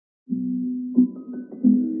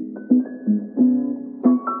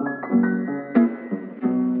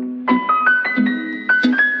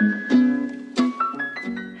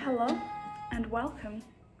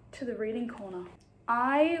to the reading corner.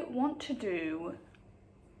 I want to do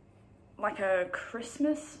like a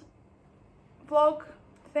Christmas vlog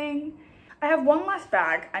thing. I have one last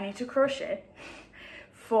bag I need to crochet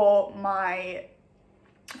for my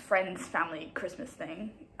friend's family Christmas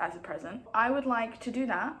thing as a present. I would like to do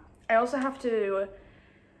that. I also have to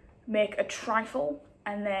make a trifle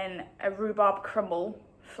and then a rhubarb crumble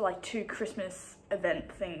for like 2 Christmas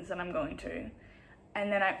event things that I'm going to.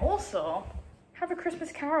 And then I also have a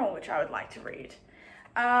Christmas carol which I would like to read.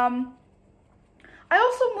 I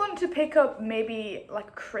also want to pick up maybe like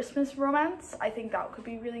a Christmas romance. I think that could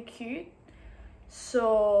be really cute.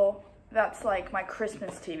 So that's like my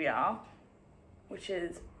Christmas TBR, which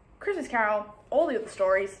is Christmas carol, all the other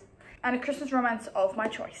stories, and a Christmas romance of my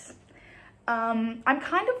choice. I'm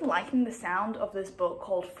kind of liking the sound of this book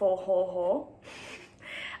called For Ho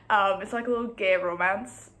Ho. It's like a little gay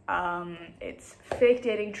romance. It's fake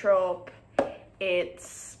dating trope.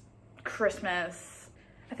 It's Christmas.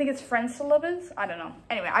 I think it's friends to lovers. I don't know.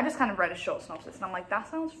 Anyway, I just kind of read a short synopsis and I'm like, that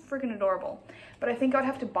sounds freaking adorable. But I think I'd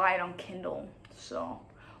have to buy it on Kindle. So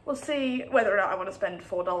we'll see whether or not I want to spend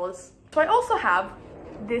 $4. So I also have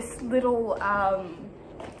this little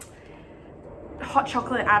hot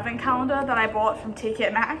chocolate advent calendar that I bought from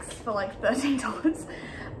TK Maxx for like $13.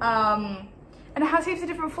 And it has heaps of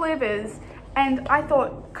different flavors. And I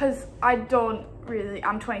thought, because I'm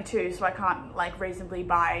 22, so I can't like reasonably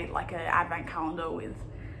buy like an advent calendar with,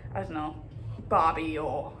 I don't know, Barbie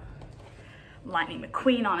or Lightning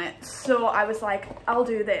McQueen on it. So I was like, I'll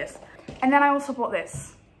do this. And then I also bought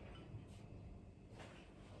this.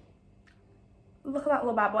 Look at that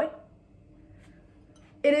little bad boy.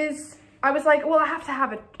 It is, I was like, well, I have to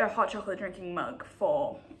have a hot chocolate drinking mug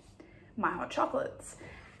for my hot chocolates.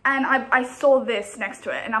 And I saw this next to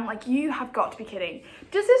it and I'm like, you have got to be kidding.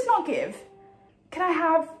 Does this not give? Can I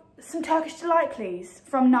have some Turkish delight, please?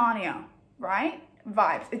 From Narnia, right?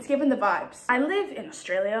 Vibes. It's given the vibes. I live in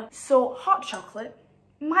Australia, so hot chocolate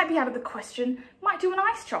might be out of the question. Might do an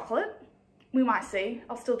iced chocolate. We might see.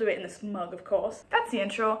 I'll still do it in this mug, of course. That's the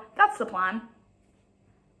intro. That's the plan.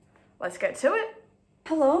 Let's get to it.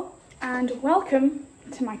 Hello and welcome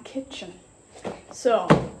to my kitchen. So,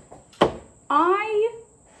 I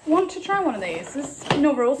want to try one of these. There's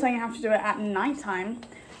no rule saying I have to do it at night time.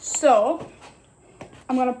 So,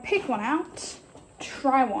 I'm gonna pick one out,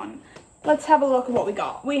 try one. Let's have a look at what we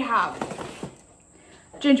got. We have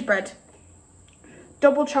gingerbread,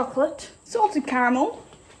 double chocolate, salted caramel,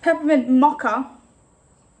 peppermint mocha.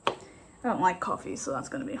 I don't like coffee, so that's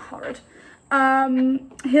gonna be horrid.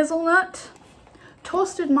 Hazelnut,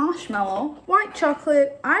 toasted marshmallow, white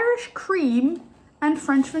chocolate, Irish cream, and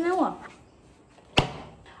French vanilla.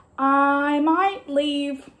 I might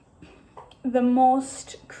leave the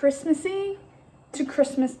most Christmassy to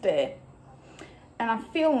Christmas Day. And I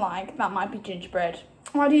feel like that might be gingerbread.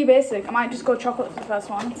 I might do basic. I might just go chocolate for the first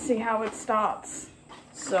one, see how it starts.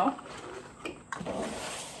 So,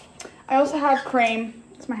 I also have cream.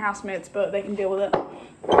 It's my housemates, but they can deal with it.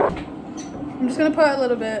 I'm just gonna put a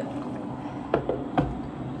little bit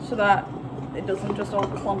so that it doesn't just all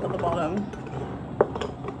clump at the bottom.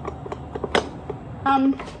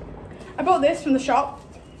 I bought this from the shop.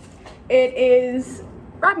 It is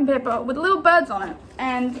wrapping paper with little birds on it,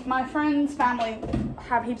 and my friend's family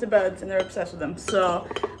have heaps of birds and they're obsessed with them, so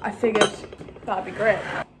I figured that'd be great.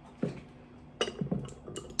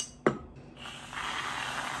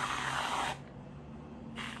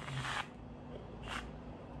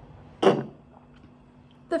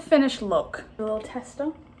 The finished look. A little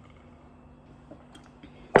tester.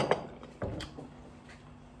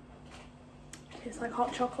 Tastes like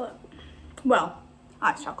hot chocolate. Well,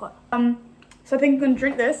 iced chocolate. So I think I'm gonna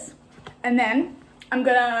drink this, and then I'm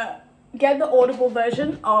gonna get the Audible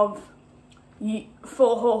version of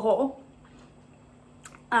For Ho Ho,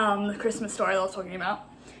 the Christmas story that I was talking about,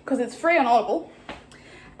 because it's free on Audible.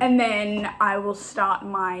 And then I will start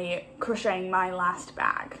crocheting my last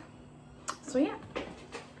bag. So yeah.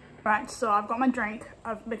 Right, so I've got my drink.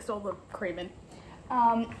 I've mixed all the cream in,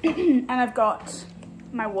 and I've got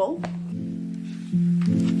my wool.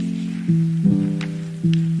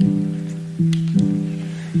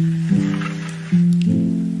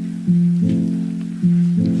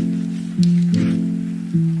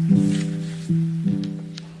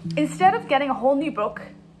 Instead of getting a whole new book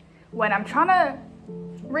when I'm trying to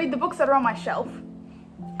read the books that are on my shelf,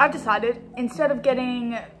 I've decided instead of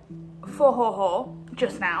getting For Ho Ho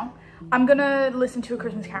just now, I'm gonna listen to A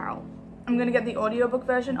Christmas Carol. I'm gonna get the audiobook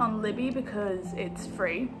version on Libby because it's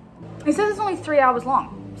free. It says it's only 3 hours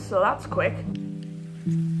long, so that's quick.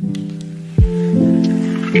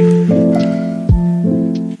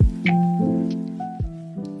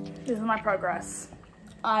 my progress.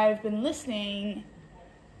 I've been listening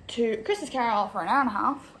to Christmas Carol for an hour and a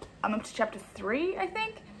half. I'm up to chapter 3, I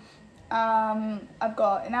think. I've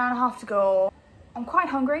got an hour and a half to go. I'm quite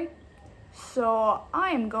hungry, so I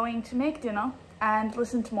am going to make dinner and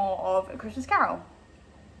listen to more of A Christmas Carol.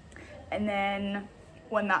 And then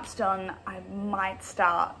when that's done, I might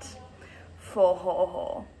start For Ho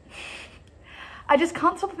Ho. I just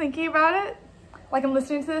can't stop thinking about it. Like, I'm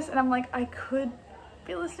listening to this and I'm like, I could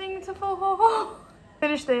be listening to For Ho Ho.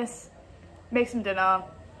 Finish this, make some dinner,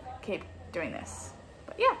 keep doing this.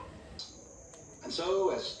 But yeah. And so,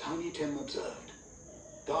 as Tiny Tim observed,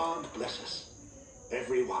 God bless us,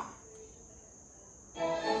 everyone.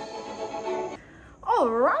 All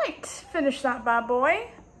right, finish that bad boy.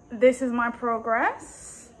 This is my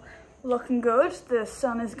progress. Looking good. The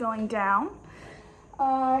sun is going down.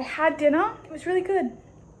 I had dinner. It was really good.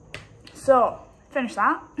 So, finish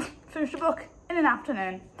that. Finish the book in an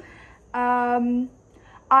afternoon.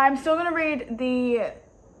 I'm still gonna read the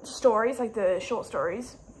stories, like the short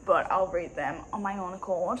stories, but I'll read them on my own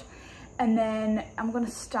accord. And then I'm gonna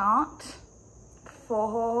start For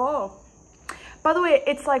Ho Ho. By the way,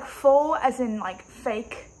 it's like faux as in like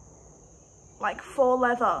fake, like faux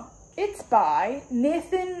leather. It's by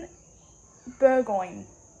Nathan Burgoyne.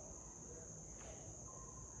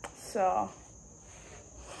 So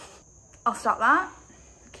I'll start that,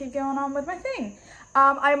 keep going on with my thing.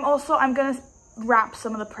 I'm gonna wrap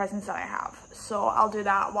some of the presents that I have. So I'll do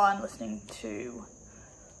that while I'm listening to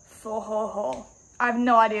For Ho Ho. I have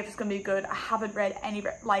no idea if it's gonna be good. I haven't read any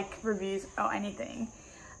like reviews or anything.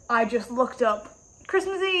 I just looked up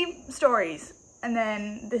Christmassy stories and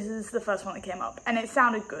then this is the first one that came up and it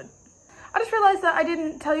sounded good. I just realized that I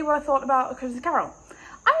didn't tell you what I thought about A Christmas Carol.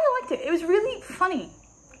 I really liked it. It was really funny.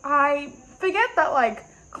 I forget that like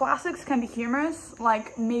classics can be humorous,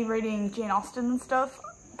 like me reading Jane Austen and stuff,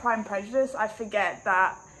 Pride and Prejudice. I forget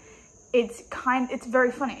that it's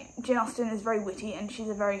very funny. Jane Austen is very witty and she's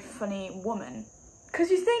a very funny woman. Because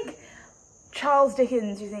you think Charles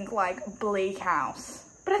Dickens, you think like Bleak House,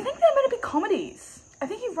 but I think they're meant to be comedies. I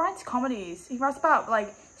think he writes comedies. He writes about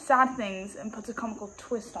like sad things and puts a comical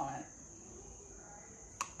twist on it.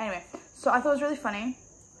 Anyway, so I thought it was really funny,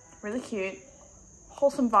 really cute,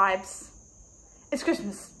 wholesome vibes. It's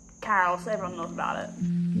Christmas Carol, so everyone knows about it.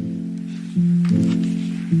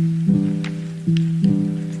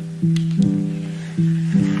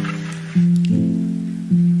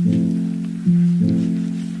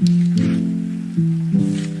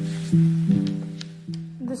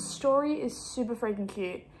 The story is super freaking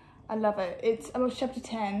cute. I love it. It's about chapter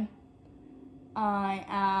 10. I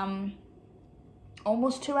am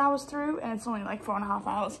almost 2 hours through and it's only like 4.5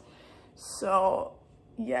 hours. So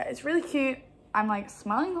yeah, it's really cute. I'm like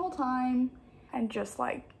smiling the whole time and just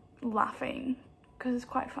like laughing because it's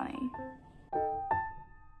quite funny.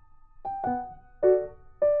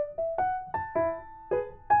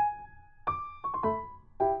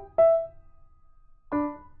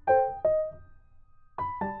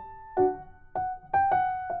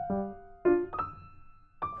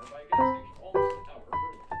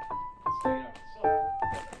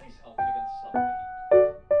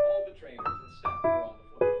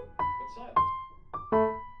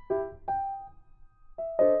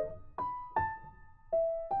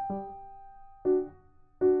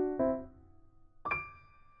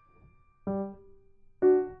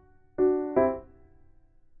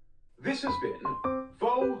 This has been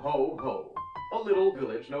Fo Ho Ho, a little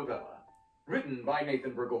village novella, written by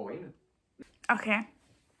Nathan Burgoyne. Okay,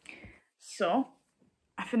 so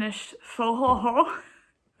I finished Fo Ho Ho.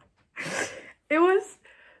 It was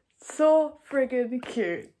so friggin'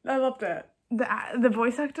 cute. I loved it. The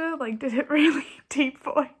voice actor like did a really deep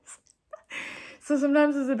voice. So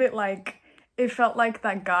sometimes it's a bit like, it felt like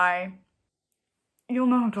that guy, you'll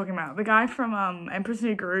know who I'm talking about, the guy from Emperor's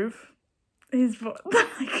New Groove. His voice,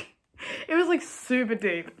 like, it was like super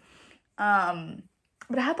deep.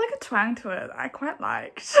 But it had like a twang to it that I quite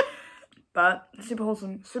liked. But super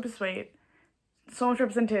wholesome, super sweet, so much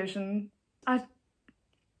representation. I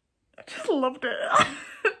just loved it.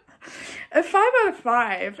 A 5 out of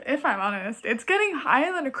 5, if I'm honest. It's getting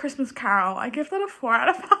higher than A Christmas Carol. I give that a 4 out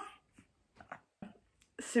of 5.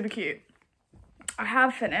 Super cute. I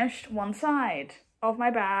have finished one side of my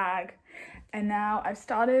bag and now I've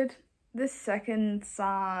started the second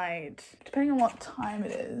side. Depending on what time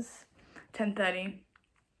it is, 10:30.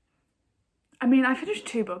 I mean, I finished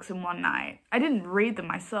 2 books in one night. I didn't read them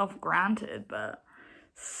myself, granted, but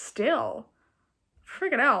still,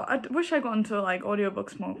 frig it out. I wish I got into like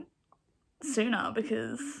audiobooks more sooner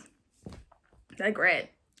because they're great.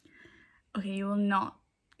 Okay, you will not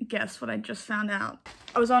guess what I just found out?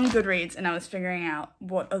 I was on Goodreads and I was figuring out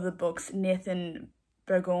what other books Nathan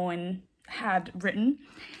Burgoyne had written.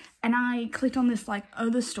 And I clicked on this like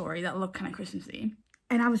other story that looked kind of Christmassy.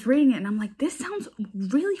 And I was reading it and I'm like, this sounds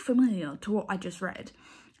really familiar to what I just read.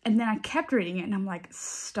 And then I kept reading it and I'm like,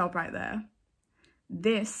 stop right there.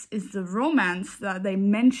 This is the romance that they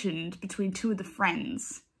mentioned between two of the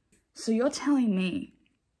friends. So you're telling me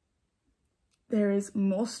there is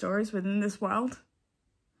more stories within this world?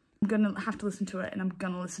 I'm gonna have to listen to it, and I'm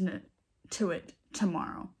gonna listen to it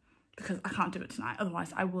tomorrow because I can't do it tonight.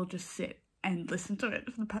 Otherwise, I will just sit and listen to it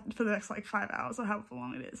for the next like 5 hours or however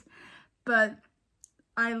long it is. But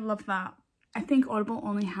I love that. I think Audible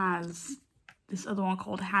only has this other one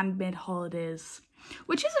called Handmade Holidays,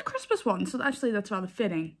 which is a Christmas one, so actually that's rather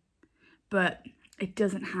fitting. But it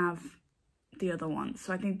doesn't have the other one,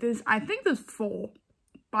 so I think there's 4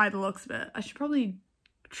 by the looks of it. I should probably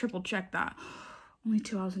triple check that. Only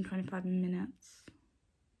 2 hours and 25 minutes.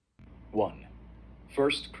 1.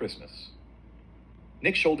 First Christmas.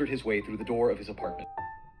 Nick shouldered his way through the door of his apartment.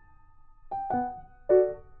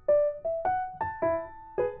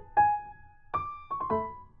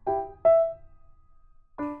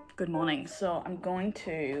 Good morning. So I'm going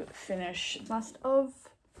to finish the last of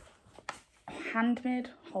Handmade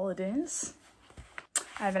Holidays.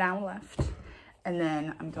 I have an hour left, and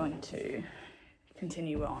then I'm going to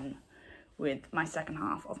continue on with my second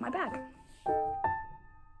half of my bag.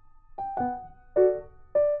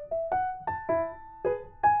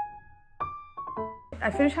 I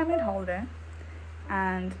finished Handmade Holiday,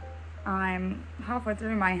 and I'm halfway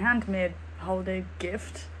through my Handmade Holiday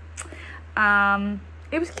gift.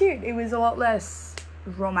 It was cute. It was a lot less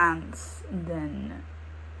romance than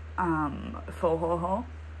Faux Ho Ho.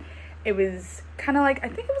 It was kind of like, I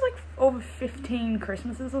think it was like over 15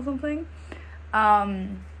 Christmases or something.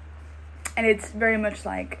 And it's very much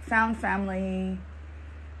like found family.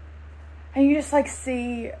 And you just like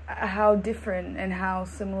see how different and how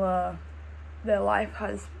similar their life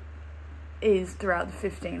is throughout the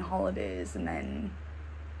 15 holidays, and then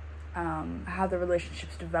how the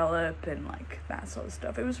relationships develop and like that sort of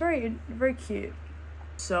stuff. It was very, very cute.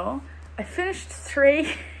 So I finished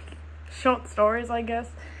 3 short stories, I guess,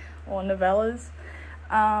 or novellas.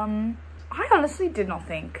 I honestly did not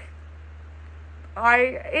think.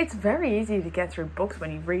 It's very easy to get through books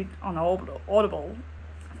when you read on Audible.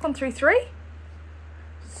 I've gone through 3.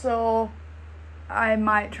 So I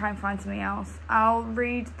might try and find something else. I'll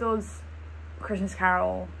read those Christmas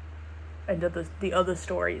Carol and the other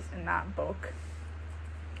stories in that book.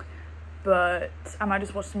 But I might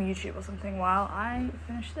just watch some YouTube or something while I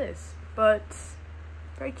finish this. But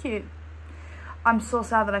very cute. I'm so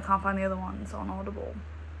sad that I can't find the other ones on Audible.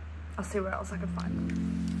 I'll see where else I can find them.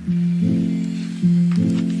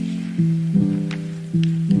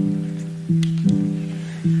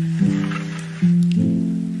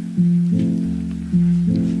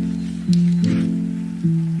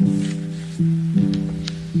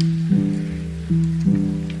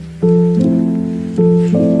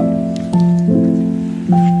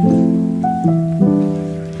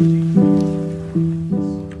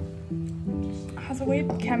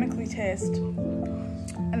 Chemically taste,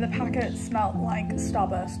 and the packet smelled like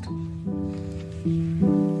Starburst.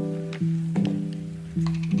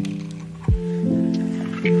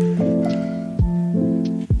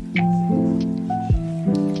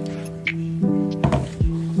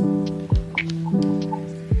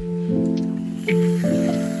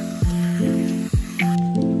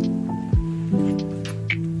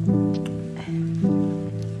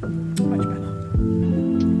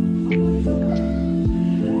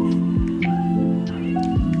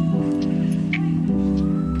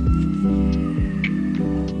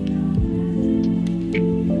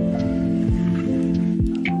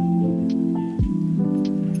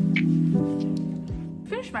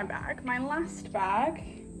 My last bag,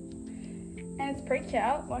 and it's pretty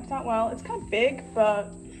cute. Worked out well. It's kind of big,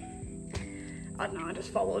 but I don't know, I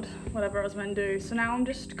just followed whatever I was meant to do. So now I'm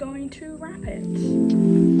just going to wrap it.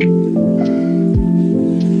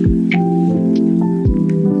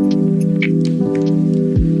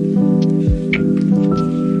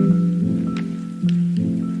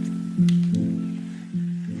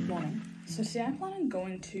 Morning. So today I plan on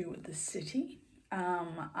going to the city.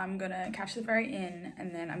 I'm gonna catch the ferry in,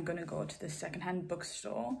 and then I'm gonna go to the secondhand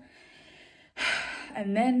bookstore.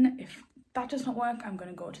 And then if that does not work, I'm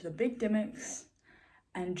gonna go to the Big Dimmicks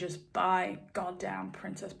and just buy goddamn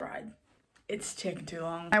Princess Bride. It's taken too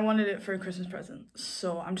long. I wanted it for a Christmas present,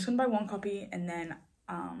 so I'm just gonna buy 1 copy, and then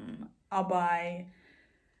I'll buy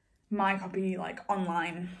my copy like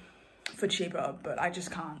online for cheaper, but I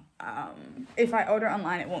just can't. If I order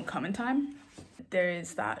online, it won't come in time. There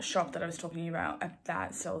is that shop that I was talking to you about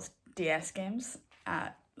that sells DS games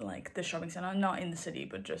at like the shopping center, not in the city,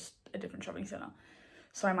 but just a different shopping center.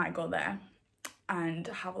 So I might go there and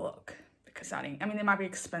have a look, because I mean, they might be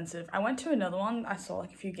expensive. I went to another one, I saw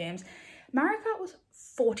like a few games. Mario Kart was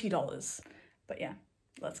 $40, but yeah,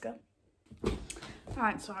 let's go. All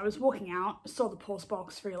right, so I was walking out, saw the post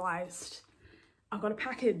box, realized I got a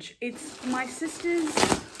package. It's my sister's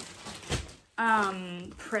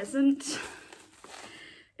present.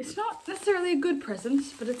 It's not necessarily a good present,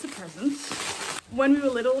 but it's a present. When we were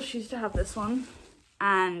little, she used to have this one,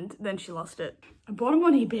 and then she lost it. I bought them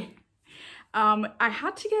on eBay. I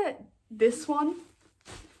had to get this one.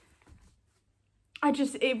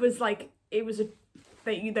 They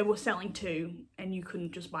were selling two, and you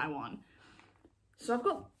couldn't just buy one. So I've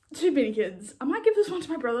got two mini kids. I might give this one to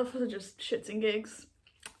my brother for just shits and gigs.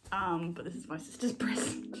 But this is my sister's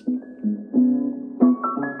present.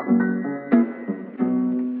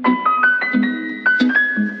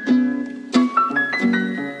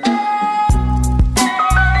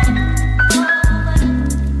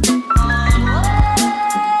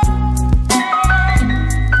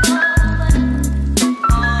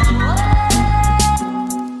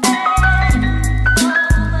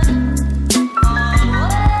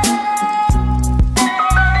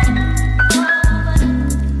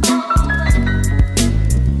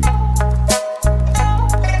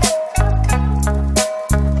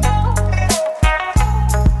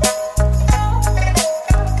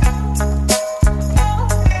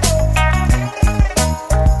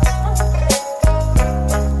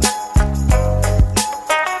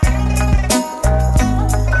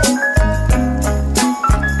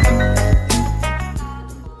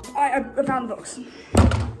 I found the books.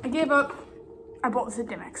 I gave up. I bought this at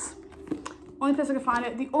Dimex. Only place I could find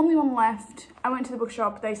it. The only one left. I went to the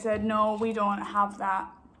bookshop. They said, no, we don't have that,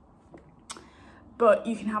 but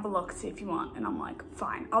you can have a look, see if you want. And I'm like,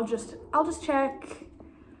 fine. I'll just check.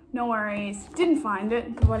 No worries. Didn't find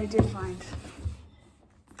it, but what I did find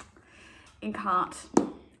in cart.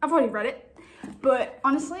 I've already read it, but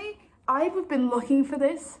honestly, I've been looking for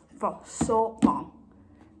this for so long.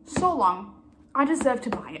 So long. I deserve to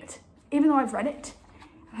buy it, even though I've read it.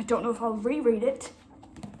 I don't know if I'll reread it,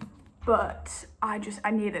 but I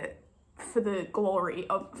need it for the glory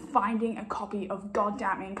of finding a copy of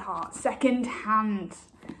goddamn Inkheart second hand.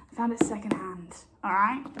 I found it second hand, all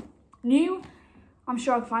right? New, I'm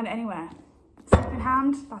sure I can find it anywhere. Second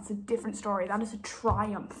hand, that's a different story. That is a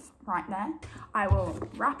triumph right there. I will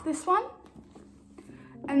wrap this one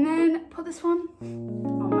and then put this one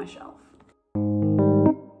on my shelf.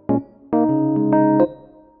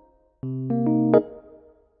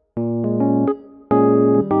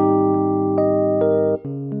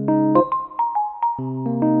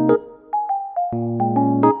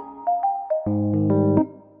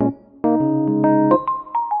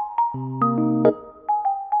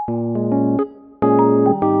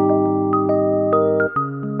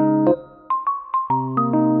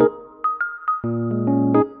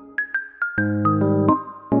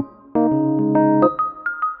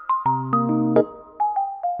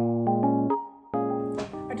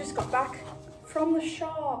 From the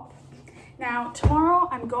shop. Now tomorrow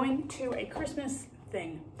I'm going to a Christmas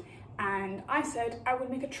thing, and I said I would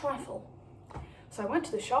make a trifle. So I went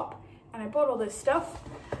to the shop and I bought all this stuff,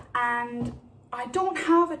 and I don't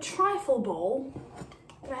have a trifle bowl,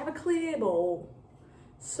 but I have a clear bowl.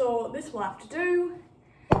 So this will have to do.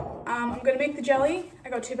 I'm gonna make the jelly. I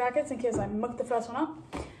got 2 packets in case I mucked the first one up,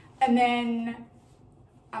 and then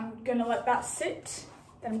I'm gonna let that sit.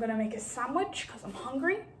 Then I'm gonna make a sandwich because I'm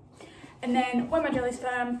hungry. And then when my jelly's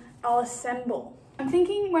firm, I'll assemble. I'm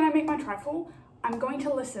thinking when I make my trifle, I'm going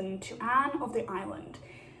to listen to Anne of the Island.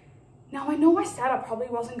 Now I know I said I probably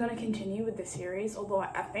wasn't going to continue with this series, although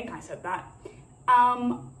I think I said that.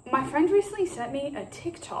 My friend recently sent me a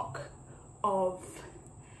TikTok of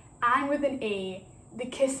Anne with an E, the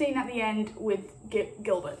kiss scene at the end with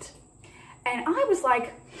Gilbert. And I was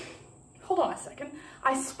like, hold on a second,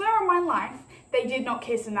 I swear on my life, they did not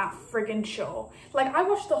kiss in that friggin' show. Like, I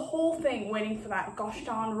watched the whole thing waiting for that gosh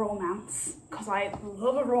darn romance, because I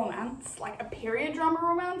love a romance, like a period drama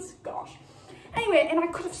romance, gosh. Anyway, and I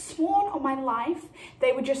could have sworn on my life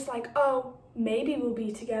they were just like, oh, maybe we'll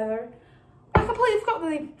be together. I completely forgot that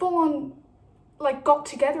they full on, like, got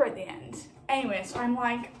together at the end. Anyway, so I'm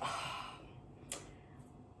like, oh,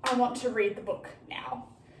 I want to read the book now.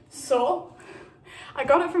 So, I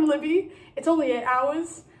got it from Libby. It's only 8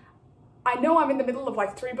 hours. I know I'm in the middle of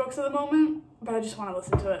like 3 books at the moment, but I just want to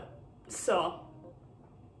listen to it. So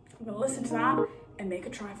I'm gonna listen to that and make a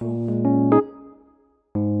trifle.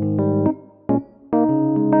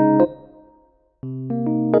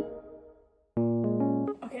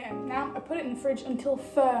 Okay, now I put it in the fridge until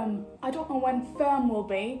firm. I don't know when firm will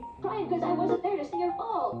be. Crying because I wasn't there to see her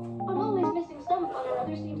fall. I'm always missing some fun or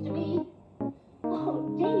other, seems to me.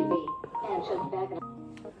 Oh, Davy. And she'll be back in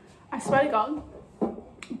I swear to God,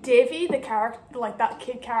 Davy, the character, like that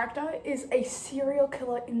kid character, is a serial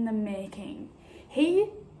killer in the making. He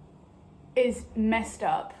is messed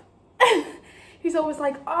up. He's always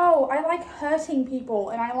like, oh, I like hurting people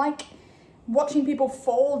and I like watching people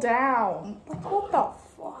fall down. Like, what the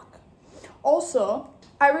fuck? Also,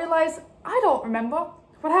 I realised I don't remember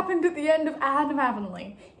what happened at the end of Anne of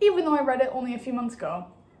Avonlea, even though I read it only a few months ago.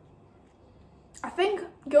 I think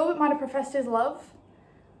Gilbert might have professed his love.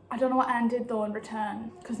 I don't know what Anne did though in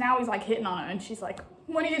return, because now he's like hitting on her and she's like,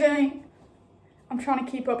 what are you doing? I'm trying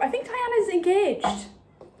to keep up. I think Diana's engaged.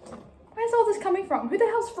 Where's all this coming from? Who the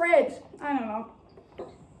hell's Fred? I don't know.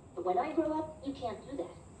 But when I grow up, you can't do that.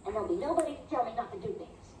 And there'll be nobody to tell me not to do things.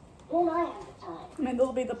 Won't I have the time? I mean,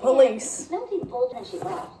 there'll be the police. Melody pulled and she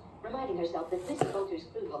laughed, reminding herself that Mrs. Bolter's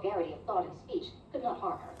crude vulgarity of thought and speech could not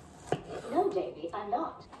harm her. No, Davy, I'm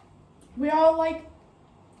not. We are like,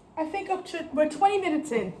 I think we're 20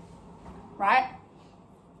 minutes in, right?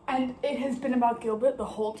 And it has been about Gilbert the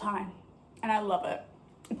whole time. And I love it.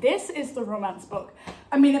 This is the romance book.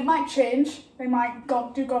 I mean, it might change. They might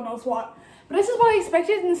do God knows what. But this is what I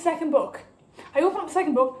expected in the second book. I opened up the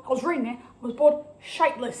second book, I was reading it, I was bored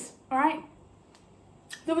shitless, alright?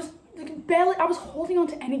 There was barely, I was holding on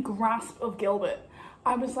to any grasp of Gilbert.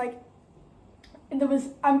 I was like, and there was,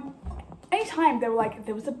 anytime they were like,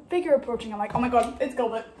 there was a figure approaching, I'm like, oh my God, it's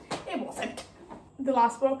Gilbert. It wasn't. The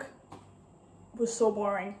last book was so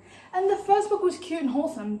boring. And the first book was cute and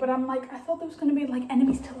wholesome, but I'm like, I thought there was going to be like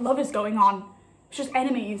enemies to lovers going on. It's just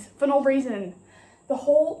enemies for no reason.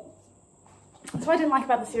 That's what I didn't like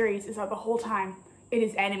about the series is that the whole time it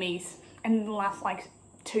is enemies. And in the last like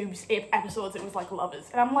 2 episodes it was like lovers.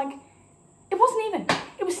 And I'm like, it wasn't even.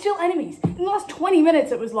 It was still enemies. In the last 20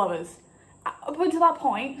 minutes it was lovers. Up until that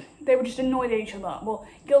point, they were just annoyed at each other. Well,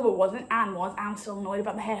 Gilbert wasn't, Anne was. Anne was still annoyed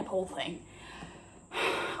about the hair pull thing.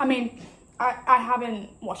 I mean, I haven't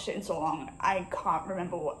watched it in so long. I can't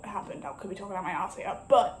remember what happened. I could be talking about my ass here.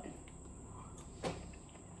 But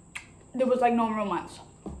there was like no romance.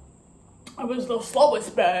 It was the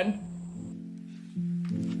slowest burn.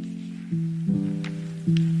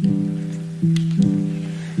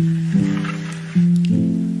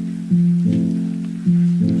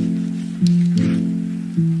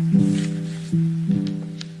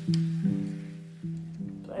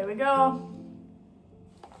 So here we go.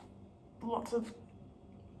 Lots of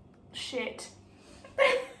shit.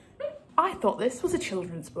 I thought this was a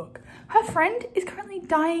children's book. Her friend is currently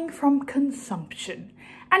dying from consumption.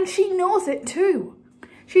 And she knows it too.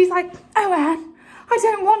 She's like, oh Anne, I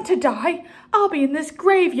don't want to die. I'll be in this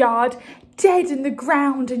graveyard, dead in the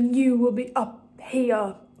ground, and you will be up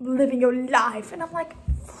here living your life. And I'm like,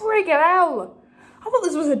 friggin' hell. I thought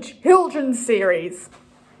this was a children's series.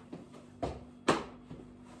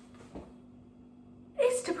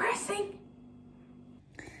 It's depressing.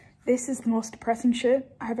 This is the most depressing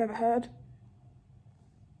shit I've ever heard.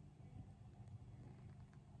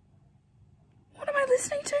 What am I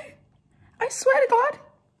listening to? I swear to God.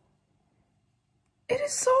 It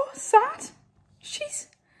is so sad. She's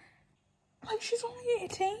only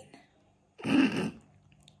 18.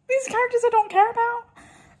 These characters I don't care about,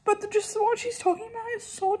 but just what she's talking about is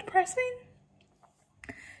so depressing.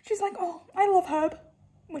 She's like, oh, I love Herb,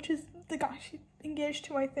 which is the guy she's engaged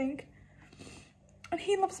to, I think. And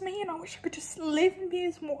he loves me and I wish I could just live and be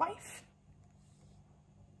his wife.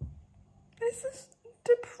 This is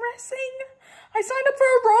depressing. I signed up for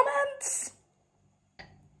a romance.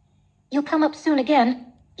 You'll come up soon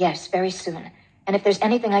again? Yes, very soon. And if there's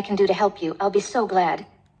anything I can do to help you, I'll be so glad.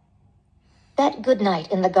 That good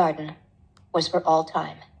night in the garden was for all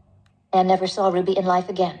time. Anne never saw Ruby in life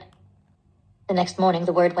again. The next morning,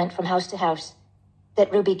 the word went from house to house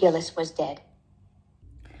that Ruby Gillis was dead.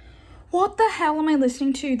 What the hell am I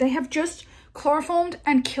listening to? They have just chloroformed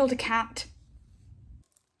and killed a cat.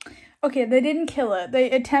 Okay, they didn't kill it.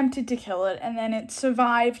 They attempted to kill it and then it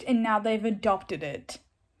survived and now they've adopted it.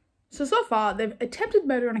 So far, they've attempted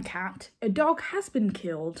murder on a cat, a dog has been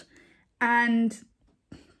killed, and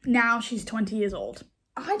now she's 20 years old.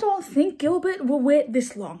 I don't think Gilbert will wait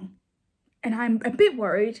this long. And I'm a bit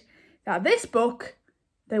worried that this book,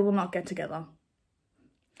 they will not get together.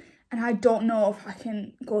 And I don't know if I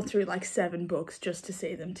can go through like 7 books just to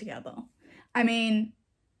see them together. I mean,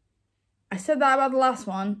 I said that about the last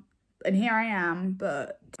one, and here I am,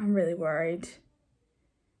 but I'm really worried.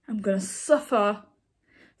 I'm gonna suffer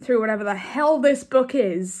through whatever the hell this book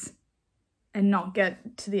is and not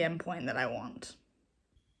get to the end point that I want.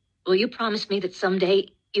 Will you promise me that someday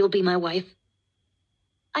you'll be my wife?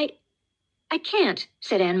 I can't,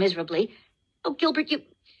 said Anne miserably. Oh, Gilbert,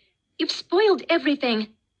 you've spoiled everything.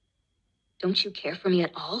 Don't you care for me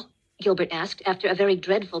at all? Gilbert asked after a very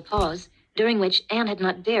dreadful pause, during which Anne had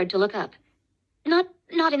not dared to look up. Not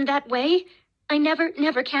in that way. I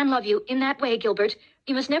never can love you in that way, Gilbert.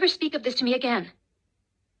 You must never speak of this to me again.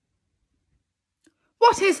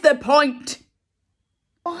 What is the point?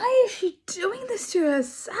 Why is she doing this to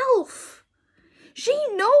herself? She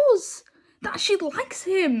knows that she likes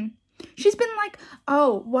him. She's been like,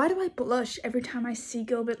 oh, why do I blush every time I see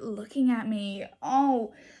Gilbert looking at me?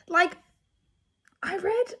 Oh, like, I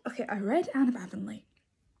read Anne of Avonlea.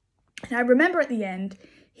 And I remember at the end,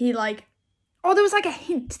 he like, oh, there was like a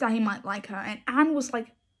hint that he might like her. And Anne was like,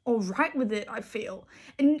 all right with it, I feel.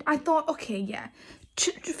 And I thought, okay, yeah,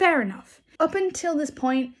 fair enough. Up until this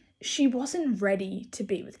point, she wasn't ready to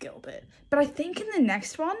be with Gilbert. But I think in the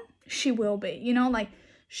next one, she will be. You know, like,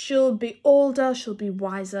 she'll be older, she'll be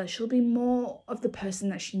wiser, she'll be more of the person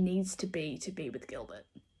that she needs to be with Gilbert.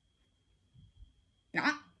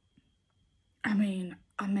 Nah. I mean,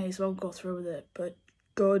 I may as well go through with it, but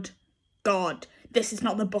good God, this is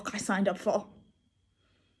not the book I signed up for.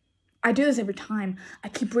 I do this every time. I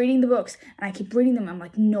keep reading the books, and I keep reading them, I'm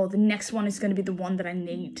like, no, the next one is going to be the one that I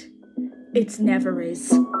need. It never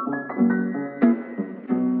is.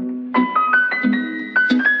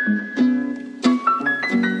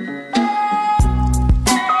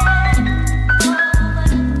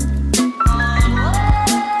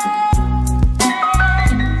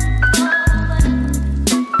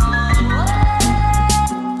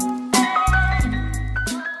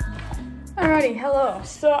 Alrighty, hello.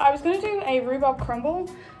 So I was going to do a rhubarb crumble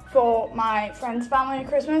for my friend's family at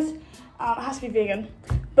Christmas. It has to be vegan.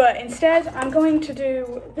 But instead, I'm going to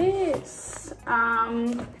do this.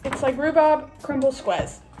 It's like rhubarb crumble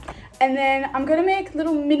squares. And then I'm going to make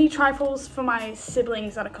little mini trifles for my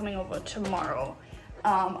siblings that are coming over tomorrow.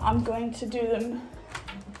 I'm going to do them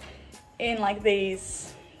in like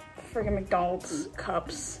these friggin' McDonald's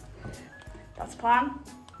cups. That's the plan.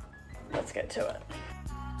 Let's get to it.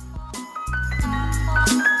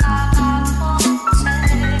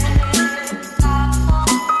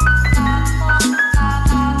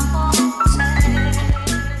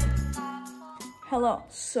 Hello,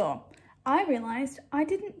 so I realised I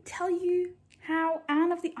didn't tell you how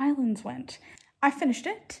Anne of the Islands went. I finished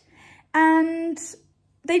it and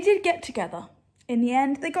they did get together. In the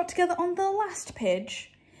end, they got together on the last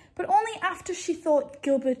page, but only after she thought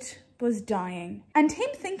Gilbert was dying. And him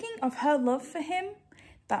thinking of her love for him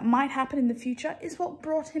that might happen in the future is what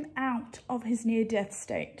brought him out of his near-death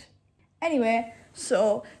state. Anyway,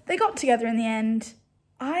 so they got together in the end.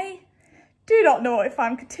 I do not know if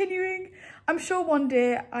I'm continuing. I'm sure one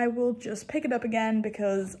day I will just pick it up again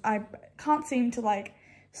because I can't seem to like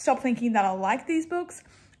stop thinking that I like these books.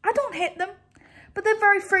 I don't hate them, but they're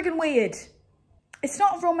very friggin' weird. It's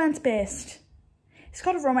not romance based. It's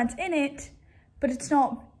got a romance in it, but it's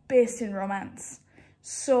not based in romance.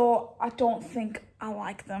 So I don't think I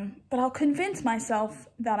like them, but I'll convince myself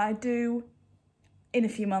that I do in a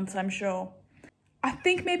few months, I'm sure. I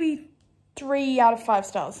think maybe 3 out of 5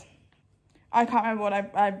 stars. I can't remember what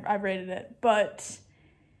I rated it, but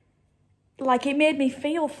like it made me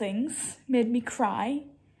feel things, made me cry,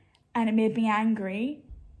 and it made me angry,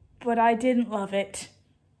 but I didn't love it.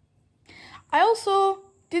 I also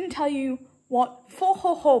didn't tell you what Fo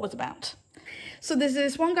Ho Ho was about. So there's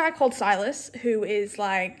this one guy called Silas who is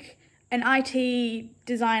like an IT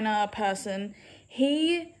designer person.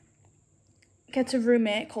 He gets a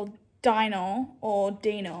roommate called Dino or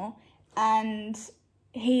Dino, and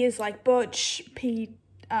he is like butch,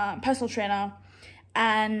 personal trainer,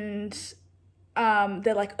 and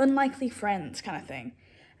they're like unlikely friends kind of thing.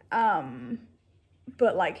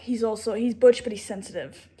 But like he's butch, but he's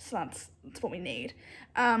sensitive, so that's what we need.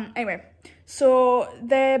 Anyway, so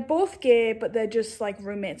they're both gay, but they're just like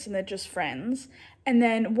roommates and they're just friends. And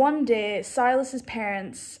then one day, Silas's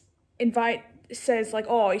parents says like,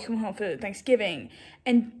 oh, you come home for Thanksgiving.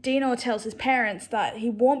 And Dino tells his parents that he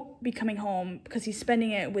won't be coming home because he's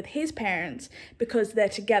spending it with his parents because they're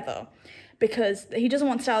together. Because he doesn't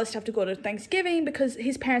want Silas to have to go to Thanksgiving because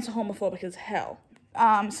his parents are homophobic as hell.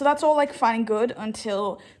 So that's all like fine and good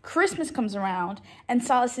until Christmas comes around and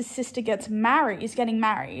Silas's sister is getting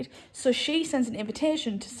married. So she sends an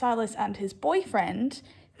invitation to Silas and his boyfriend,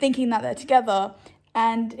 thinking that they're together.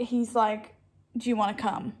 And he's like, do you want to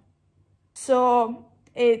come? So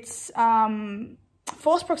it's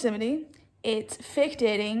forced proximity. it's fake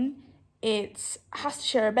dating, it's has to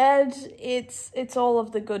share a bed, it's all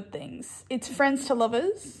of the good things. It's friends to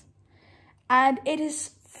lovers, and it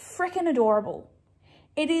is freaking adorable.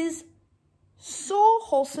 It is so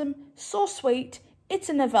wholesome, so sweet. It's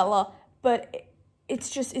a novella, but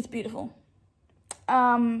it's beautiful.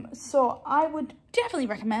 So I would definitely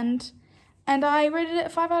recommend, and I rated it a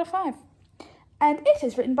 5 out of 5. And it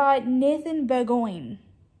is written by Nathan Burgoyne.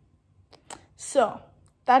 So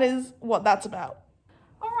that is what that's about.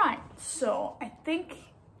 All right, so I think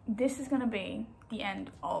this is gonna be the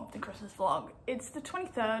end of the Christmas vlog. It's the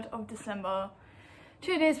 23rd of December,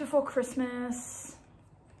 2 days before Christmas.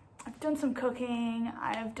 I've done some cooking,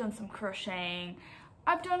 I've done some crocheting,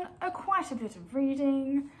 I've done quite a bit of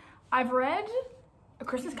reading. I've read A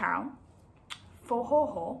Christmas Carol, Fo Ho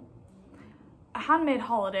Ho, A Handmade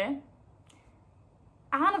Holiday,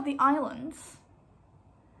 Anne of the Islands,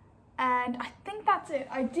 and I think that's it.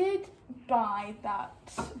 I did buy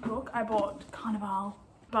that book. I bought Carnival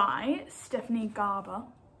by Stephanie Garber.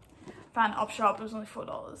 Found it up shop, it was only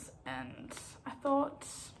 $4, and I thought,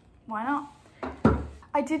 why not?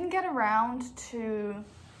 I didn't get around to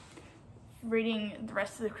reading the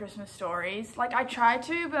rest of the Christmas stories. Like, I tried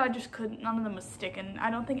to, but I just couldn't. None of them was sticking.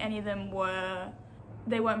 I don't think any of them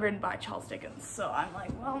they weren't written by Charles Dickens, so I'm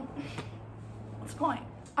like, well, what's the point?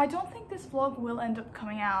 I don't think this vlog will end up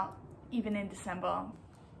coming out even in December.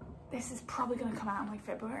 This is probably gonna come out in like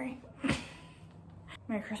February.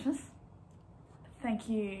 Merry Christmas. Thank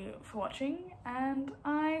you for watching, and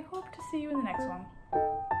I hope to see you in the next one.